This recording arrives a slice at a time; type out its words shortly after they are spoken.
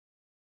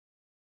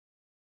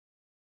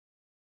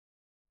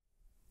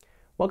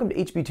Welcome to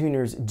HB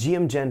Tuner's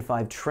GM Gen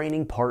 5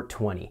 Training Part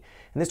 20.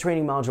 In this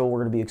training module, we're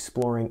going to be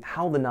exploring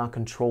how the knock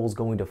control is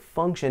going to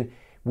function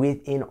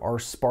within our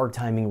spark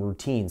timing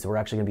routine. So we're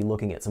actually going to be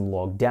looking at some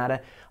log data,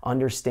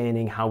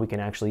 understanding how we can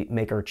actually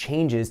make our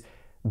changes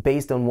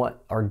based on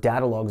what our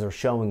data logs are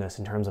showing us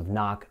in terms of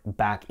knock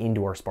back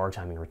into our spark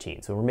timing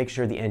routine. So we're making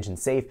sure the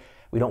engine's safe.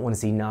 We don't want to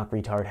see knock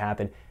retard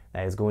happen.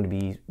 That is going to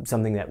be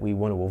something that we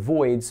want to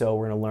avoid, so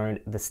we're going to learn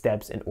the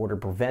steps in order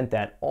to prevent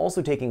that.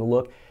 Also taking a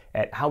look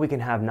at how we can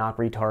have knock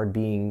retard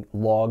being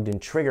logged and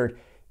triggered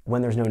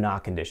when there's no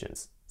knock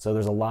conditions. So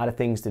there's a lot of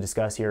things to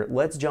discuss here.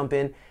 Let's jump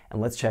in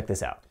and let's check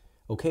this out.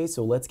 Okay,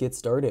 so let's get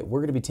started. We're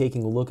going to be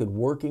taking a look at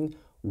working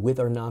with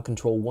our knock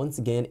control once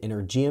again in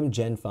our GM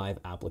Gen 5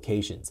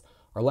 applications.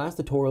 Our last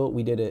tutorial,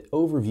 we did an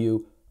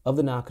overview of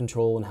the knock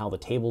control and how the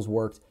tables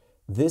worked.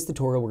 This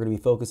tutorial, we're going to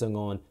be focusing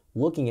on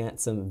looking at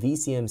some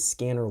VCM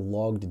scanner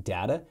logged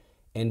data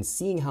and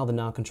seeing how the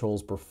knock control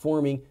is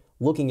performing,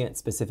 looking at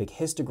specific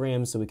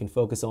histograms so we can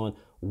focus on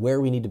where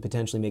we need to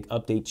potentially make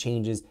update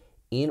changes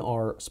in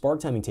our spark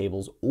timing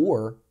tables,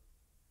 or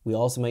we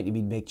also might need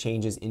to make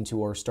changes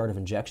into our start of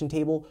injection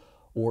table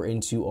or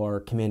into our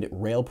commanded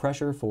rail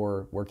pressure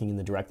for working in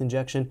the direct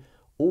injection,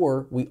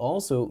 or we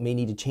also may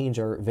need to change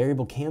our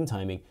variable cam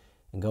timing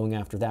and going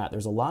after that.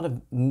 There's a lot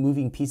of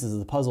moving pieces of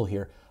the puzzle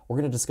here. We're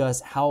going to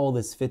discuss how all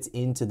this fits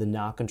into the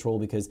knock control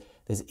because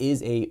this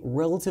is a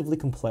relatively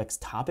complex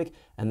topic,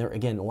 and there are,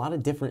 again, a lot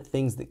of different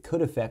things that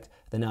could affect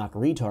the knock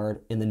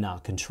retard in the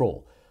knock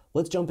control.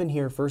 Let's jump in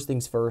here. First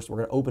things first, we're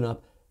going to open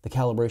up the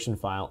calibration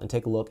file and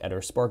take a look at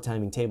our spark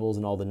timing tables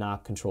and all the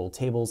knock control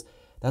tables.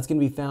 That's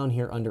going to be found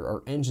here under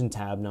our engine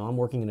tab. Now I'm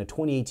working in a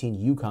 2018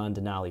 Yukon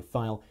Denali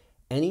file.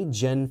 Any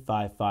Gen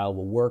 5 file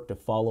will work to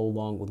follow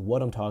along with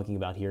what I'm talking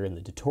about here in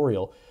the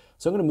tutorial.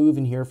 So I'm going to move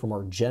in here from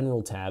our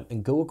General tab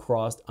and go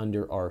across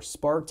under our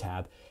Spark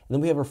tab. And then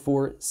we have our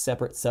 4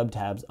 separate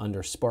sub-tabs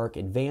under Spark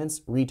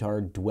Advanced,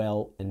 Retard,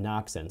 Dwell, and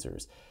Knock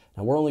Sensors.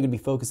 Now we're only going to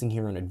be focusing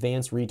here on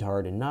Advanced,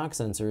 Retard, and Knock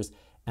Sensors.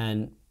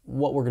 And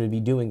what we're going to be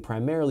doing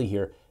primarily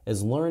here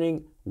is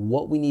learning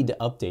what we need to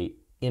update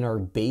in our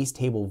base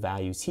table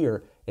values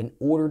here in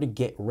order to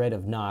get rid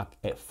of knock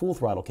at full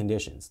throttle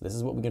conditions. This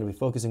is what we're going to be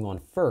focusing on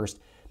first.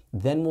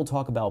 Then we'll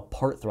talk about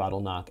part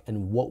throttle knock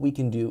and what we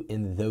can do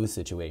in those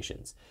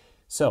situations.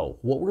 So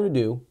what we're going to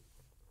do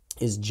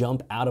is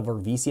jump out of our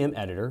VCM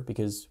editor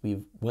because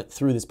we've went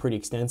through this pretty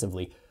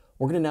extensively.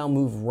 We're going to now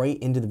move right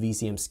into the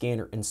VCM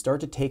scanner and start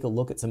to take a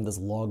look at some of this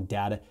log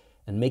data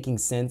and making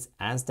sense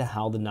as to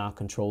how the knock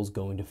control is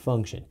going to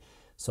function.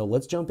 So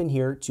let's jump in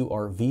here to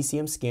our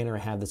VCM scanner. I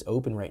have this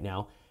open right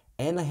now,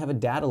 and I have a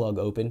data log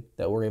open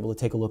that we're able to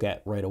take a look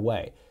at right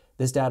away.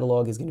 This data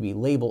log is going to be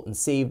labeled and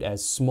saved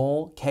as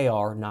small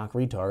KR knock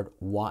retard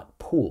watt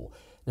pool.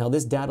 Now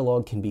this data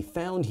log can be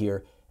found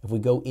here if we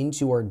go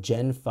into our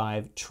Gen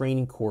 5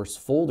 training course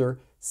folder,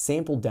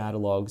 sample data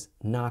logs,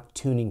 knock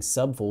tuning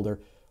subfolder,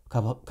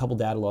 a couple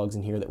data logs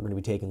in here that we're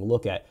going to be taking a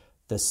look at.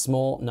 The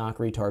small knock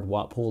retard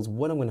watt pool is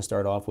what I'm going to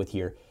start off with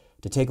here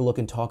to take a look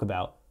and talk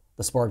about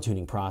the spark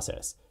tuning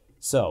process.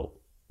 So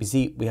you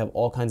see we have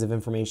all kinds of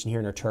information here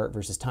in our chart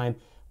versus time.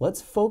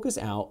 Let's focus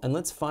out and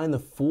let's find the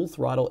full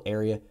throttle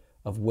area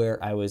of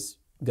where I was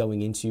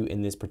going into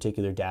in this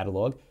particular data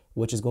log,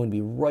 which is going to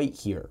be right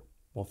here.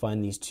 We'll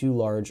find these 2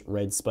 large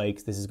red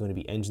spikes. This is going to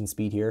be engine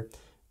speed here.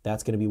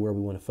 That's going to be where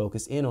we want to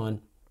focus in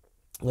on.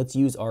 Let's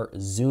use our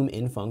zoom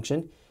in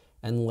function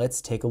and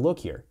let's take a look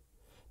here.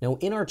 Now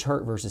in our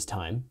chart versus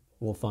time,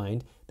 we'll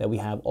find that we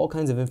have all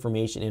kinds of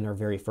information in our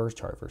very first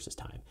chart versus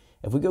time.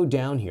 If we go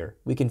down here,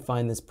 we can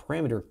find this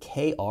parameter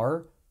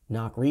KR,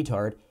 knock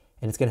retard,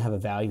 and it's going to have a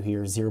value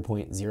here,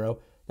 0.0.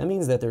 That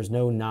means that there's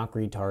no knock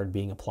retard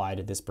being applied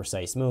at this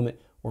precise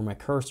moment where my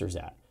cursor's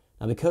at.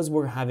 Now because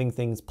we're having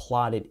things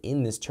plotted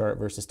in this chart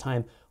versus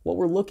time, what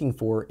we're looking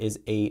for is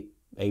a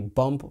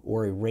bump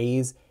or a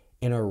raise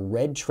in our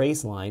red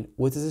trace line,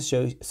 which is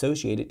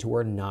associated to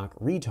our knock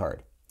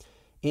retard.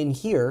 In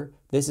here,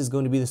 this is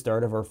going to be the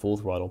start of our full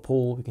throttle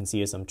pull. We can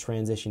see as I'm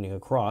transitioning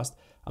across,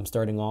 I'm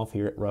starting off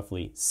here at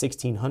roughly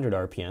 1600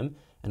 RPM.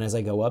 And as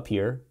I go up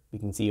here, we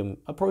can see I'm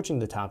approaching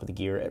the top of the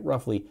gear at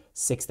roughly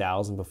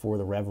 6000 before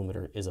the rev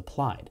limiter is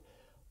applied.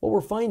 What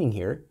we're finding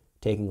here,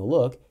 taking a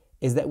look,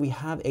 is that we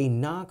have a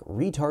knock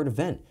retard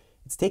event.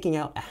 It's taking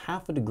out a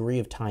half a degree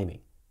of timing.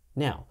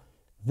 Now,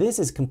 this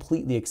is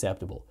completely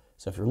acceptable.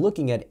 So if you're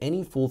looking at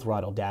any full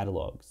throttle data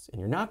logs and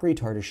your knock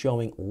retard is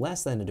showing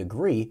less than a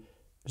degree,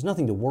 there's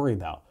nothing to worry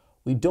about.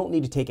 We don't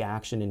need to take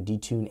action and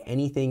detune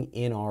anything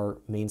in our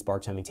main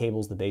spark timing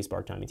tables, the base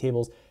spark timing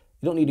tables.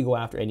 You don't need to go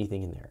after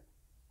anything in there.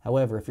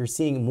 However, if you're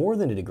seeing more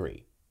than a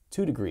degree,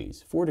 2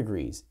 degrees, 4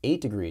 degrees, 8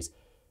 degrees,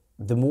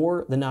 the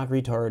more the knock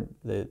retard,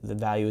 the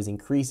value is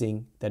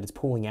increasing that it's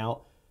pulling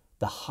out,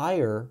 the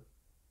higher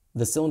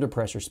the cylinder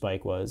pressure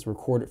spike was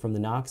recorded from the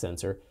knock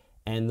sensor,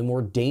 and the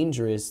more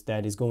dangerous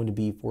that is going to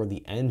be for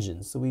the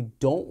engine. So we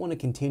don't want to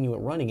continue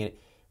running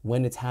it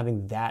when it's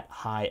having that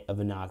high of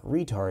a knock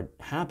retard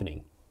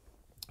happening.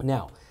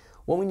 Now,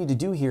 what we need to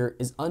do here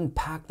is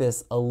unpack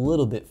this a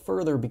little bit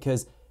further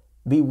because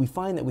we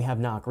find that we have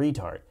knock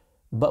retard.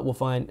 but we'll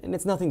find, and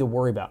it's nothing to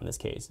worry about in this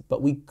case,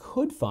 but we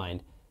could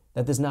find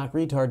that this knock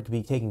retard could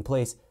be taking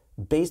place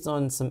based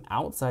on some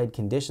outside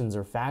conditions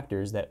or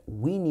factors that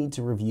we need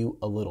to review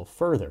a little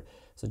further.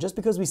 So just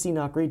because we see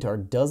knock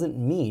retard doesn't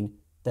mean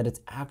that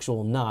it's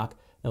actual knock.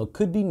 Now it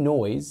could be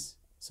noise.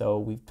 So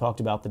we've talked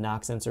about the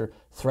knock sensor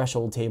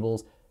threshold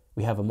tables.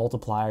 We have a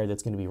multiplier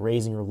that's going to be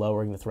raising or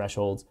lowering the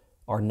thresholds.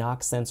 Our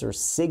knock sensor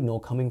signal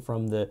coming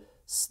from the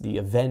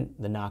event,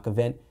 the knock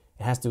event,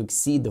 it has to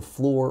exceed the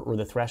floor or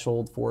the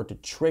threshold for it to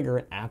trigger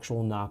an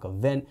actual knock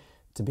event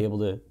to be able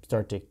to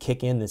start to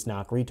kick in this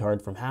knock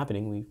retard from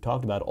happening. We've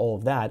talked about all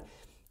of that.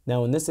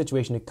 Now in this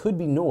situation, it could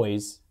be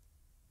noise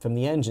from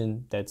the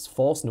engine that's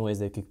false noise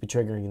that could be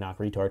triggering a knock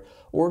retard,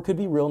 or it could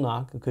be real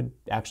knock. It could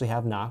actually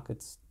have knock.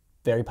 It's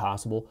very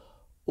possible.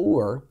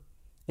 Or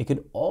it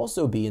could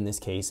also be, in this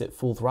case, at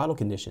full throttle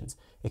conditions,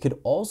 it could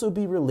also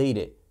be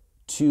related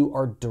to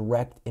our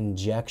direct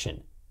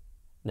injection.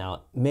 Now,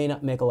 it may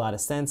not make a lot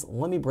of sense.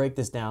 Let me break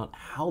this down,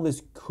 how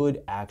this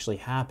could actually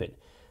happen.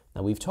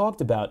 Now, we've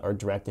talked about our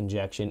direct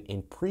injection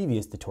in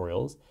previous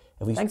tutorials.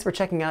 Thanks for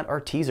checking out our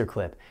teaser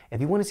clip.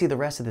 If you want to see the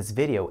rest of this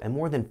video and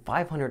more than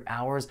 500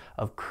 hours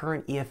of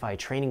current EFI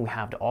training we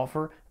have to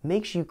offer,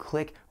 make sure you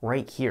click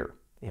right here.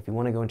 If you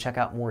want to go and check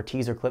out more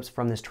teaser clips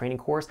from this training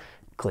course,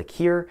 click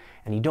here.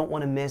 And you don't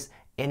want to miss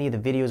any of the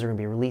videos we're going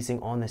to be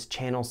releasing on this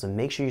channel, so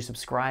make sure you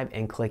subscribe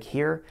and click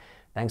here.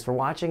 Thanks for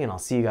watching, and I'll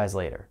see you guys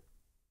later.